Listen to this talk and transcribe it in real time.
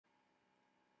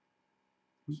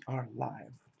We are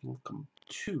live. Welcome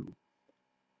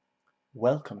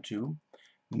to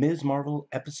Ms. Marvel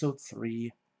Episode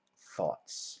 3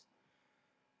 Thoughts.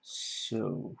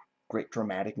 So, great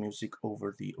dramatic music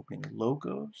over the opening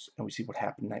logos, and we see what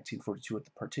happened in 1942 at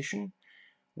the partition.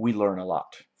 We learn a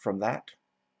lot from that.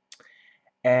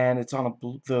 And it's on a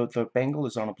blue, the bangle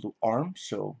is on a blue arm,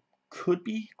 so could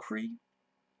be Kree.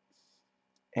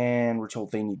 And we're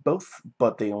told they need both,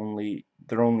 but they're only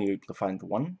able to find the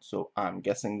one, so I'm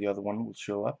guessing the other one will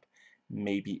show up,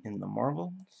 maybe in the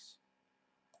Marvels.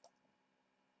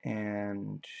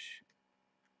 And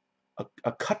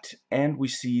a cut, and we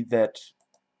see that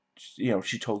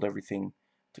she told everything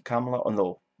to Kamala,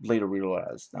 although later we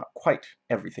realized not quite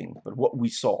everything, but what we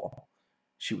saw,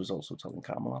 she was also telling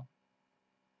Kamala.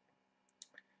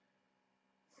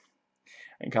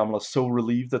 And Kamala's so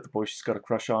relieved that the boy she's got a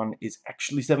crush on is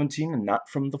actually 17 and not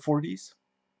from the 40s.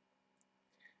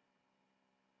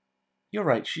 You're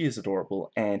right, she is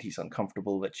adorable, and he's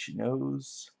uncomfortable that she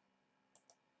knows.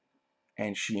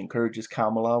 And she encourages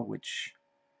Kamala, which,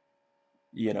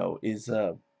 is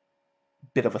a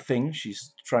bit of a thing.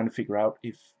 She's trying to figure out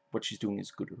if what she's doing is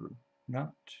good or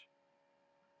not.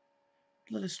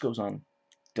 The list goes on.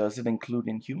 Does it include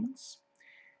Inhumans?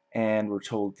 And we're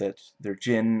told that they're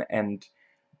Jinn, and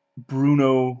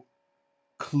Bruno,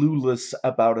 clueless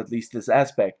about at least this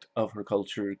aspect of her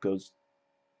culture, goes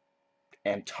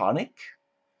Antonic?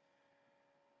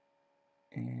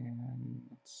 And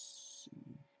let's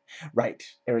see. Right,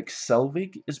 Eric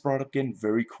Selvig is brought up again,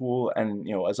 very cool, and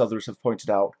as others have pointed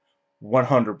out,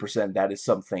 100% that is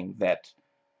something that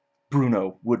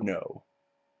Bruno would know.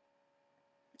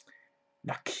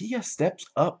 Nakia steps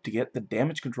up to get the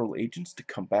damage control agents to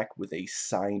come back with a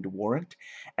signed warrant,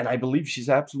 and I believe she's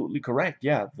absolutely correct.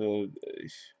 Yeah,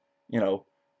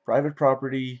 private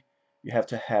property, you have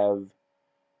to have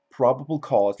probable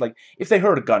cause. Like, if they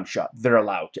heard a gunshot, they're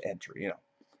allowed to enter,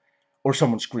 or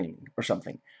someone screaming or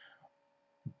something.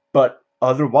 But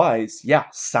otherwise,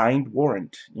 yeah, signed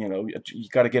warrant. You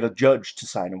got to get a judge to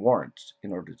sign a warrant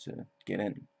in order to get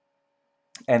in.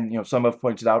 And some have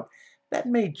pointed out that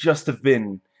may just have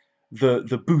been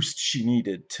the boost she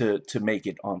needed to make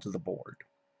it onto the board.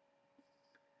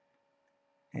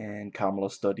 And Kamala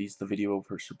studies the video of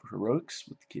her superheroics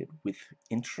with the kid with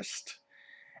interest.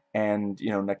 And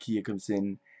Nakia comes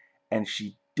in, and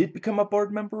she did become a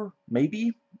board member,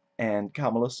 maybe. And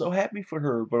Kamala's so happy for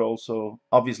her, but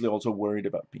obviously also worried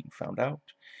about being found out.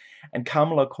 And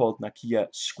Kamala called Nakia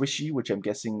Squishy, which I'm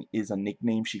guessing is a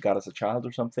nickname she got as a child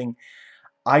or something.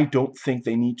 I don't think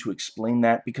they need to explain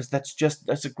that, because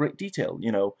that's a great detail,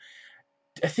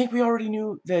 I think we already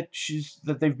knew that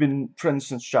they've been friends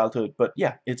since childhood, but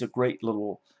yeah, it's a great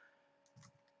little,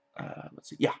 let's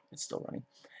see, yeah, it's still running.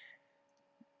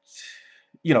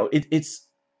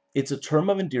 It's a term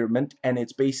of endearment, and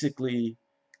it's basically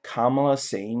Kamala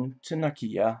saying to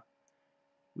Nakia,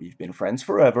 we've been friends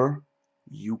forever,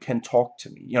 you can talk to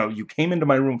me, you came into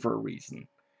my room for a reason.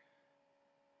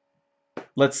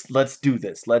 Let's do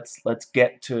this. Let's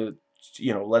get to,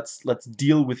 let's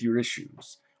deal with your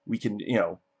issues. We can,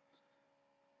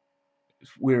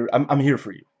 I'm here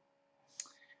for you.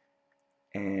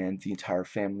 And the entire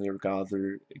family are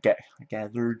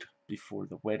gathered before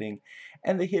the wedding,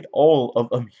 and they hit all of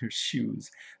Amir's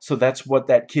shoes. So that's what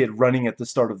that kid running at the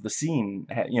start of the scene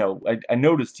had. I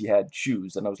noticed he had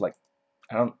shoes, and I was like,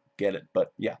 I don't get it,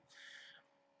 but yeah,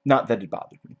 not that it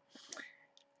bothered me.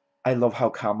 I love how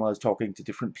Kamala is talking to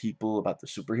different people about the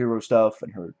superhero stuff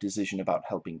and her decision about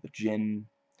helping the Jinn.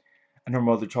 And her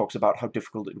mother talks about how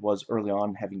difficult it was early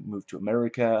on having moved to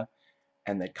America,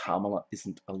 and that Kamala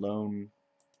isn't alone.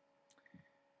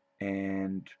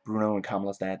 And Bruno and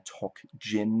Kamala's dad talk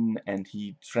Jinn, and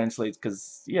he translates,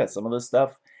 because, yeah, some of this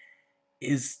stuff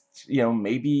is,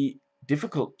 maybe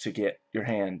difficult to get your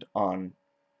hand on,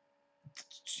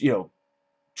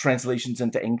 translations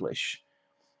into English.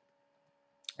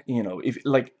 If,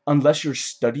 like, unless you're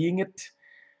studying it,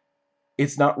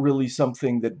 it's not really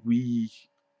something that we,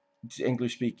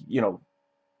 English speak,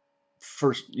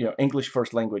 first, English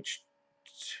first language,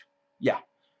 yeah,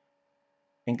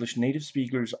 English native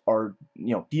speakers are,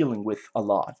 dealing with a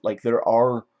lot. Like, there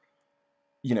are,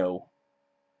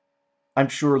 I'm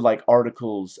sure, like,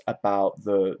 articles about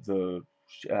the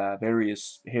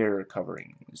various hair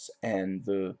coverings and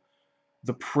the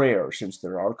prayer, since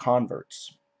there are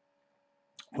converts.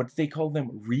 What do they call them?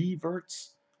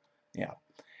 Reverts? Yeah.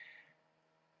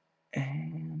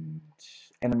 And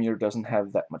Amir doesn't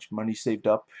have that much money saved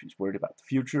up. He's worried about the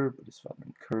future, but his father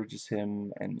encourages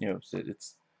him, and so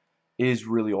it is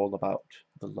really all about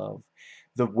the love.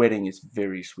 The wedding is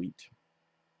very sweet.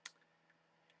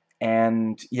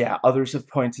 And yeah, others have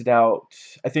pointed out,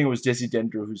 I think it was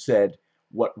Destined who said,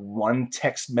 what, one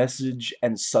text message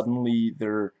and suddenly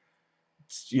they're,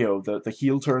 the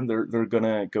heel turn, they're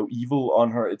gonna go evil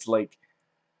on her. It's like,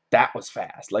 that was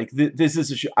fast. Like, this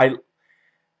is a show,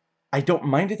 I don't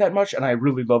mind it that much, and I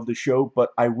really love the show, but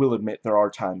I will admit there are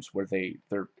times where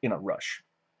they're in a rush.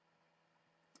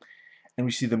 And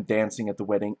we see them dancing at the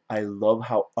wedding. I love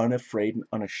how unafraid and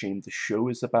unashamed the show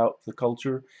is about the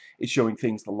culture. It's showing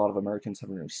things that a lot of Americans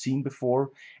haven't really seen before.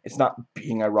 It's not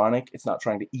being ironic. It's not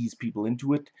trying to ease people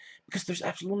into it, because there's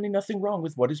absolutely nothing wrong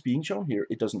with what is being shown here.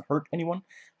 It doesn't hurt anyone.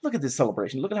 Look at this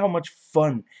celebration. Look at how much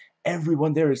fun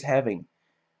everyone there is having.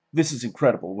 This is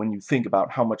incredible when you think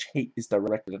about how much hate is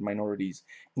directed at minorities,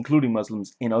 including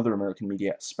Muslims, in other American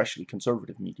media, especially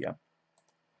conservative media.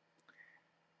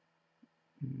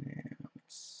 Now,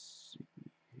 let's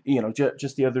see.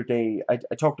 Just the other day,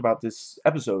 I talked about this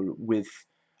episode with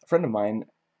a friend of mine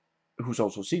who's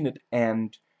also seen it,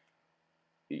 and,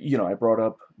 I brought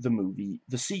up the movie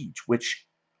The Siege, which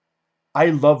I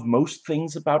love most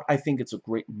things about. I think it's a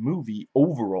great movie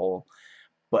overall,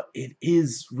 but it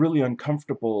is really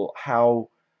uncomfortable how,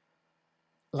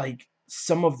 like,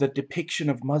 some of the depiction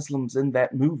of Muslims in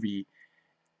that movie,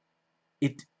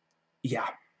 it, yeah.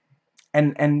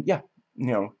 And yeah,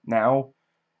 now,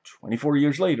 24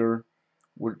 years later,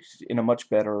 we're in a much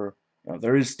better,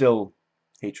 there is still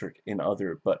hatred in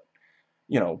other, but,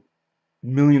 you know,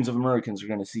 millions of Americans are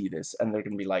going to see this, and they're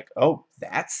going to be like, oh,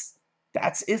 that's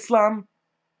Islam?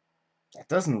 That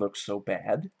doesn't look so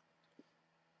bad.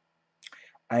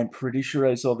 I'm pretty sure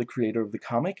I saw the creator of the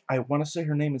comic. I want to say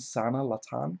her name is Sana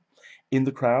Latan in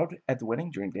the crowd at the wedding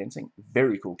during dancing.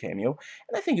 Very cool cameo.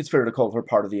 And I think it's fair to call her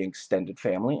part of the extended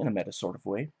family in a meta sort of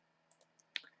way.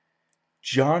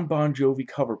 John Bon Jovi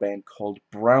cover band called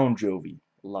Brown Jovi.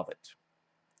 Love it.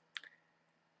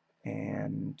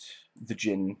 And the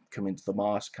Jinn come into the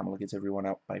mosque. Kamala gets everyone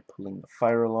out by pulling the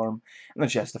fire alarm. And then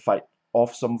she has to fight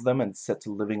off some of them and set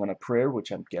to Living on a Prayer,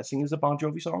 which I'm guessing is a Bon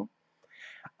Jovi song.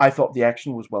 I thought the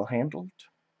action was well handled.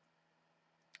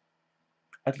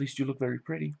 At least you look very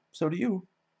pretty. So do you.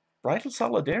 Bridal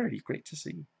solidarity. Great to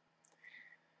see.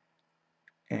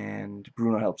 And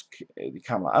Bruno helps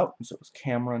Kamala out, and so does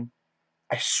Cameron.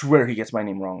 I swear he gets my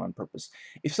name wrong on purpose.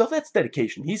 If so, that's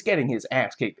dedication. He's getting his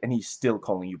ass kicked, and he's still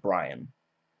calling you Brian.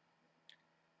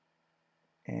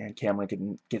 And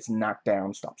Cameron gets knocked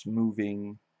down, stops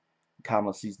moving.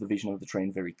 Kamala sees the vision of the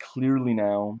train very clearly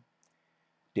now.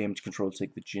 Damage control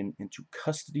take the Jinn into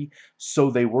custody.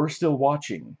 So they were still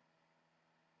watching.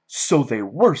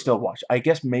 I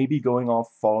guess maybe going off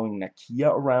following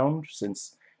Nakia around,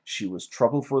 since she was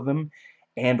trouble for them,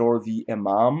 and or the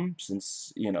Imam,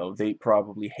 since, they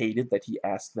probably hated that he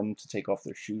asked them to take off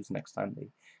their shoes next time they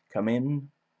come in.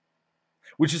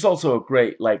 Which is also a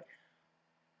great, like,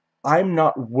 I'm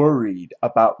not worried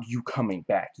about you coming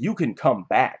back. You can come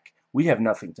back. We have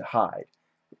nothing to hide.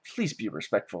 Please be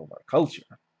respectful of our culture.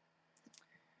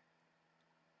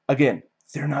 Again,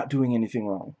 they're not doing anything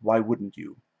wrong. Why wouldn't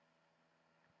you?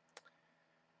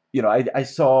 I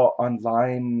saw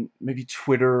online, maybe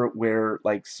Twitter, where,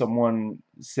 like, someone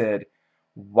said,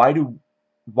 why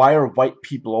are white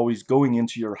people always going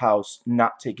into your house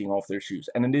not taking off their shoes?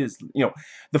 And it is,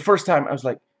 the first time I was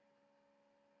like,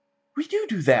 we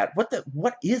do that.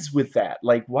 What is with that?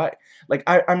 Like, why? Like,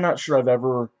 I'm not sure I've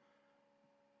ever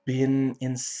been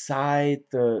inside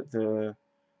the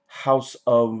house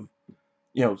of,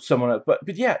 someone else.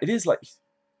 But yeah, it is like,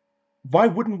 why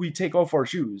wouldn't we take off our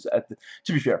shoes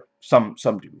to be fair, some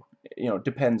do.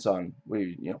 Depends on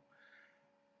where,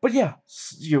 But yeah,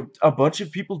 a bunch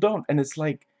of people don't, and it's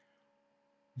like,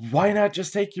 why not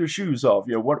just take your shoes off?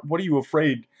 What are you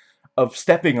afraid of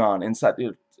stepping on inside?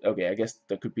 Okay, I guess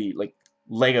there could be, like,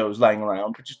 Legos lying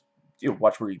around, but just,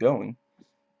 watch where you're going.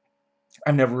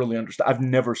 I've never really understood. I've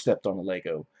never stepped on a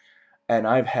Lego, and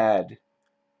I've had,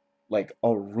 like,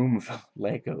 a room full of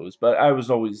Legos, but I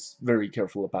was always very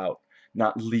careful about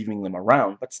not leaving them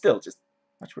around. But still, just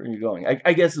watch where you're going.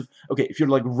 I guess if you're,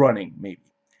 like, running, maybe.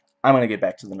 I'm gonna get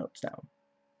back to the notes now.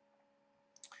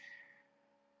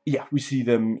 Yeah, we see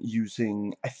them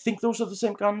using, I think those are the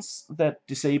same guns that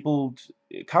disabled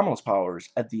Kamala's powers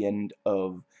at the end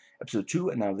of episode 2,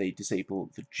 and now they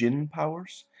disable the Jinn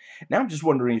powers. Now I'm just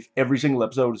wondering if every single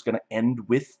episode is going to end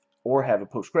with, or have a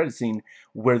post-credit scene,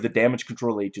 where the damage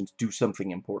control agents do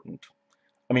something important.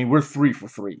 I mean, we're 3 for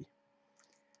 3.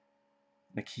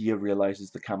 Nakia realizes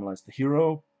that Kamala is the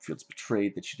hero, feels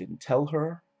betrayed that she didn't tell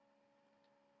her.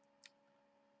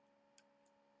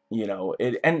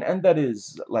 And that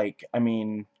is, like, I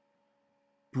mean,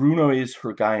 Bruno is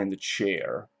her guy in the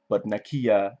chair, but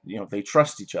Nakia, they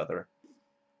trust each other.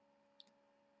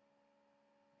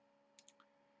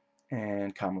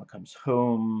 And Kamala comes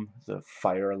home, the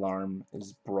fire alarm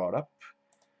is brought up,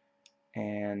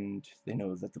 and they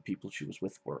know that the people she was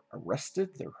with were arrested.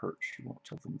 They're hurt. She won't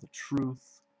tell them the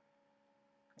truth.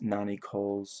 Nani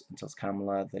calls and tells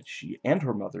Kamala that she and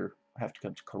her mother have to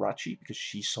come to Karachi because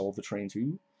she saw the train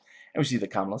too. And we see the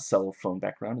Kamala's cell phone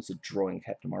background is a drawing of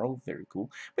Captain Marvel. Very cool.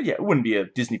 But yeah, it wouldn't be a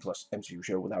Disney Plus MCU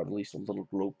show without at least a little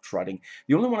globe trotting.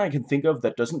 The only one I can think of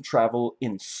that doesn't travel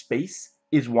in space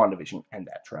is WandaVision, and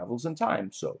that travels in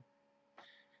time, so.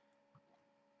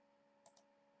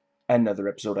 Another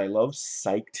episode I love,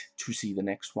 psyched to see the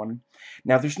next one.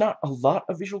 Now, there's not a lot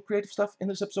of visual creative stuff in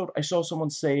this episode. I saw someone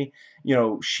say,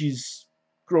 she's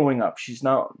growing up. She's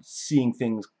not seeing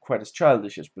things quite as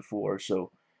childish as before,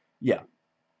 so yeah.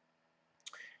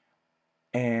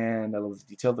 And I love the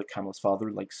detail that Kamala's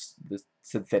father likes the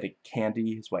synthetic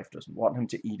candy. His wife doesn't want him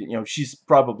to eat it. She's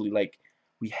probably like,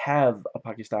 we have a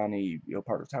Pakistani,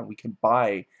 part of town. We can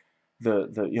buy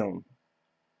the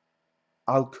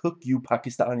I'll cook you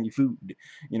Pakistani food.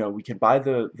 We can buy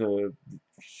the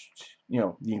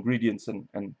ingredients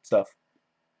and stuff.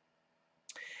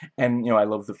 And, I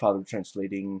love the father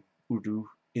translating Urdu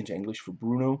into English for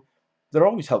Bruno. They're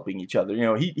always helping each other.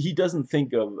 He doesn't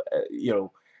think of,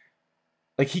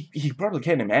 like he probably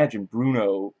can't imagine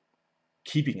Bruno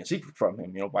keeping a secret from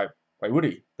him. Why would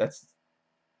he?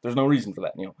 There's no reason for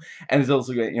that. And it's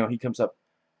also great. He comes up,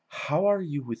 how are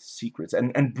you with secrets?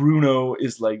 And Bruno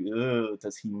is like, ugh,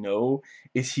 does he know?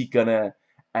 Is he gonna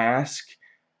ask?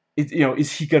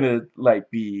 Is he gonna like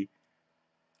be?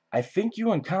 I think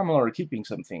you and Kamala are keeping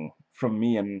something from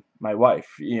me and my wife.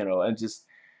 And just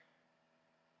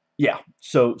yeah.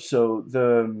 So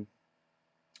and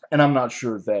I'm not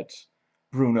sure that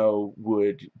Bruno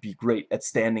would be great at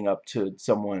standing up to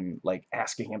someone like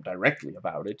asking him directly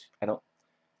about it. I don't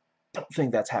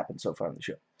think that's happened so far in the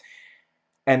show.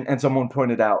 And someone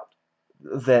pointed out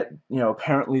that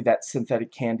apparently that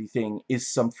synthetic candy thing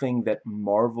is something that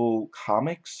Marvel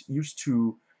Comics used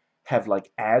to have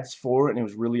like ads for, and it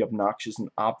was really obnoxious and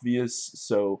obvious.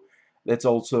 So that's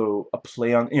also a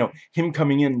play on him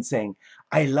coming in and saying,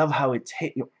 "I love how it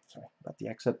tastes." Sorry about the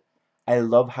accent. I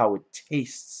love how it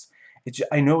tastes.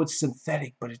 I know it's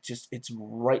synthetic, but it's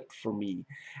right for me.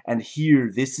 And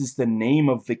here, this is the name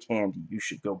of the candy. You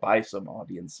should go buy some,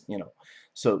 audience.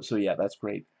 So yeah, that's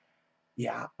great.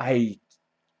 Yeah, I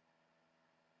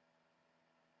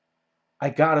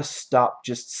gotta stop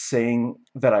just saying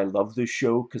that I love this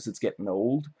show because it's getting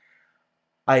old.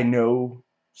 I know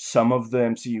some of the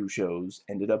MCU shows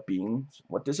ended up being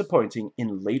somewhat disappointing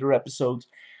in later episodes,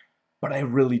 but I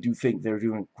really do think they're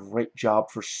doing a great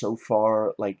job for so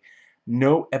far. Like,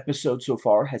 no episode so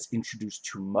far has introduced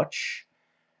too much,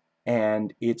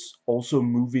 and it's also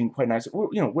moving quite nicely.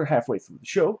 We're halfway through the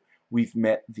show. We've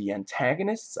met the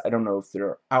antagonists. I don't know if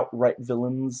they're outright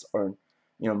villains or,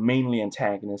 mainly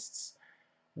antagonists.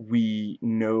 We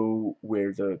know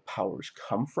where the powers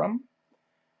come from.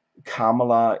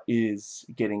 Kamala is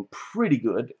getting pretty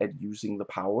good at using the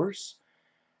powers.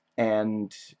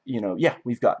 And, yeah,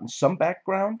 we've gotten some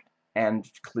background, and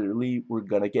clearly we're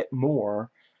gonna get more.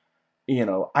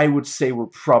 I would say we're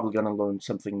probably gonna learn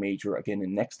something major again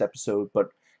in next episode, but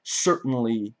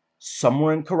certainly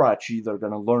somewhere in Karachi they're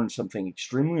gonna learn something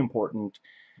extremely important,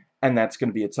 and that's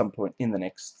gonna be at some point in the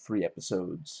next 3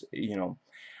 episodes.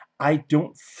 I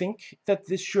don't think that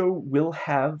this show will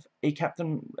have a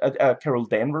Carol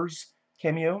Danvers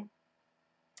cameo.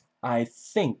 I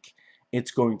think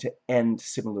it's going to end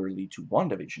similarly to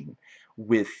WandaVision,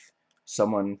 with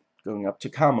someone going up to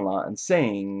Kamala and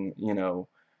saying,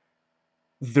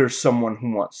 there's someone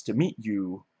who wants to meet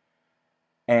you,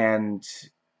 and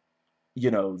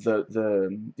yeah,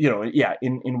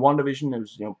 in WandaVision it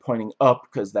was pointing up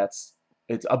because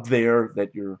it's up there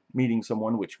that you're meeting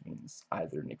someone, which means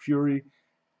either Nick Fury,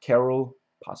 Carol,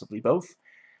 possibly both.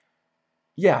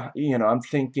 Yeah, I'm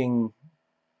thinking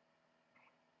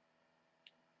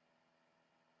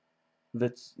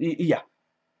yeah,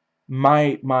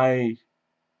 my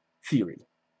theory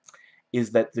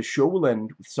is that the show will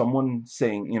end with someone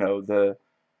saying, the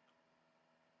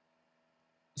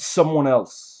someone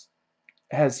else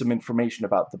has some information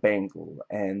about the bangle,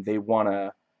 and they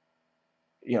wanna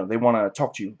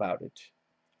talk to you about it.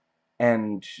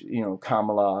 And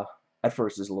Kamala at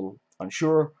first is a little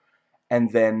unsure, and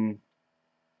then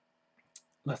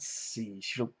let's see,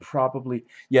 she'll probably,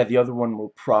 yeah, the other one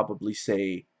will probably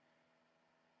say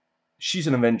she's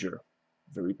an Avenger,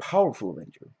 very powerful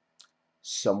Avenger.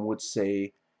 Some would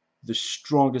say the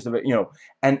strongest of it,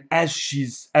 and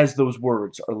as those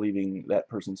words are leaving that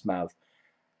person's mouth,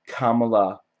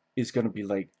 Kamala is going to be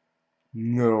like,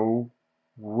 no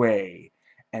way.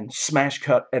 and smash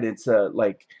cut, and it's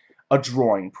like a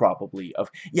drawing probably of,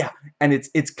 yeah, and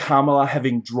it's Kamala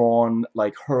having drawn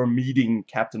like her meeting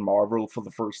Captain Marvel for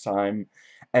the first time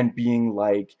and being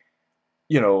like,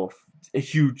 you know, a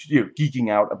huge, geeking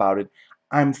out about it.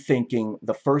 I'm thinking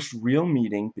the first real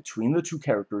meeting between the two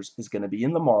characters is going to be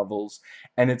in the Marvels,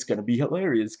 and it's going to be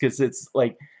hilarious, because it's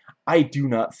like, I do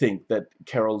not think that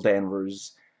Carol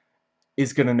Danvers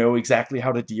is going to know exactly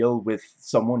how to deal with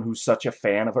someone who's such a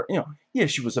fan of her. Yeah,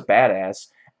 she was a badass,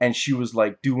 and she was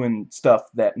like doing stuff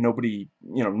that nobody,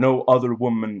 no other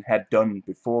woman had done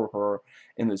before her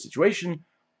in the situation,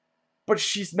 but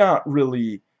she's not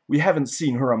really, we haven't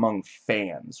seen her among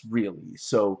fans really.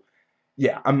 So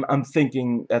yeah, I'm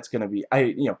thinking that's gonna be,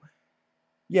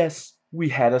 yes, we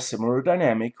had a similar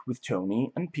dynamic with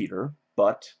Tony and Peter,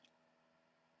 but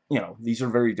these are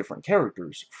very different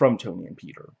characters from Tony and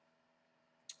Peter.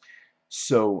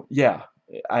 So yeah,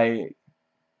 I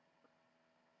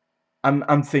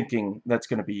I'm thinking that's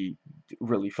gonna be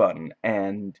really fun.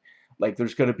 And like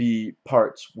there's gonna be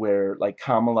parts where like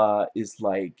Kamala is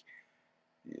like,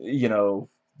 you know,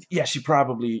 yeah, she's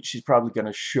probably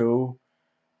gonna show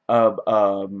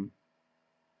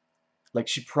like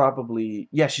she probably,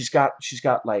 yeah, she's got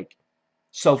like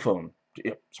cell phone,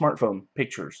 smartphone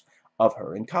pictures of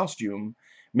her in costume.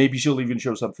 Maybe she'll even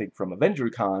show something from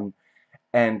AvengerCon,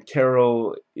 and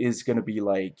Carol is gonna be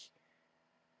like,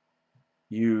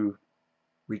 you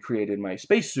recreated my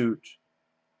spacesuit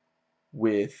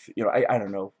with, I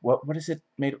don't know, what is it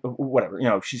made of, whatever,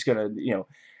 she's gonna,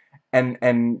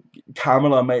 and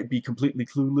Kamala might be completely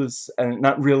clueless and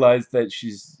not realize that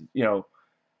she's,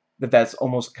 that's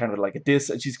almost kind of like a diss,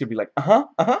 and she's gonna be like,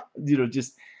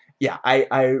 just, yeah,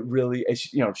 I really,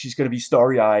 she's gonna be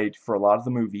starry-eyed for a lot of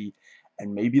the movie,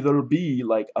 and maybe there'll be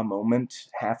like a moment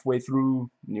halfway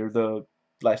through, near the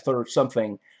last third or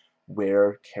something,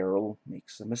 where Carol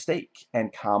makes a mistake,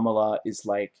 and Kamala is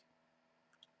like,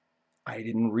 I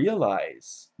didn't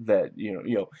realize that,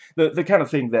 the kind of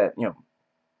thing that,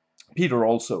 Peter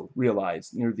also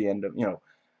realized near the end of,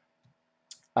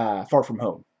 Far From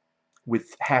Home,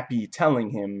 with Happy telling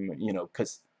him,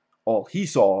 because all he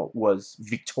saw was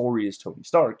victorious Tony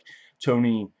Stark.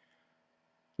 Tony,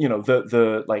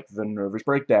 the like the nervous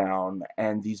breakdown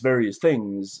and these various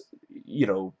things,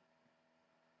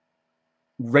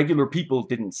 regular people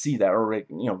didn't see that, or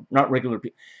not regular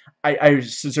people. I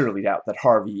sincerely doubt that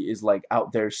Harvey is like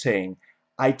out there saying,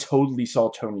 I totally saw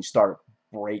Tony Stark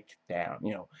break down,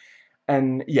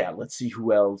 And yeah, let's see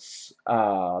who else,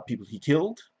 people he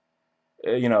killed,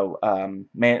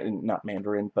 not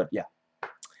Mandarin, but yeah,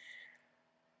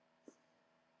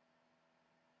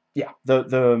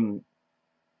 the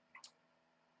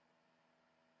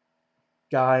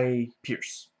Guy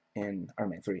Pearce in Iron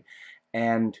Man 3,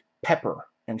 and Pepper,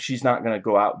 and she's not gonna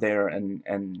go out there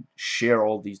and share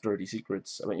all these dirty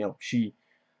secrets. I mean, she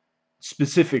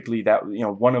specifically, that,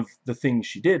 one of the things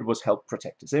she did was help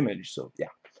protect his image. So yeah,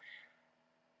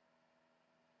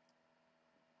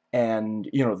 and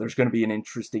there's gonna be an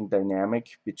interesting dynamic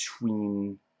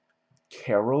between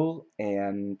Carol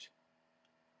and,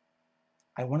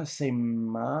 I want to say,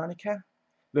 Monica,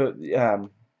 the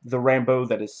Rambo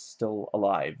that is still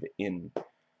alive in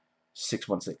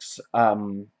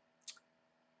 616.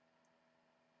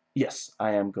 Yes,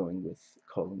 I am going with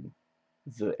calling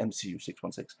the MCU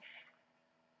 616.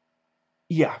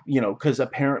 Yeah, because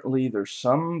apparently there's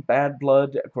some bad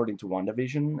blood according to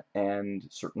WandaVision, and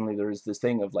certainly there is this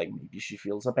thing of like, maybe she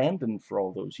feels abandoned for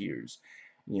all those years.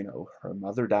 Her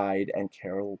mother died and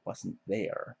Carol wasn't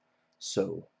there.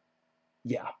 So,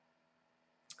 yeah.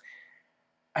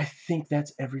 I think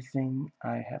that's everything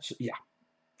I have. So, yeah,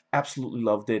 absolutely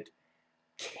loved it.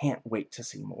 Can't wait to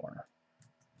see more.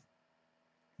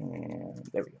 And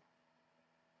there we go.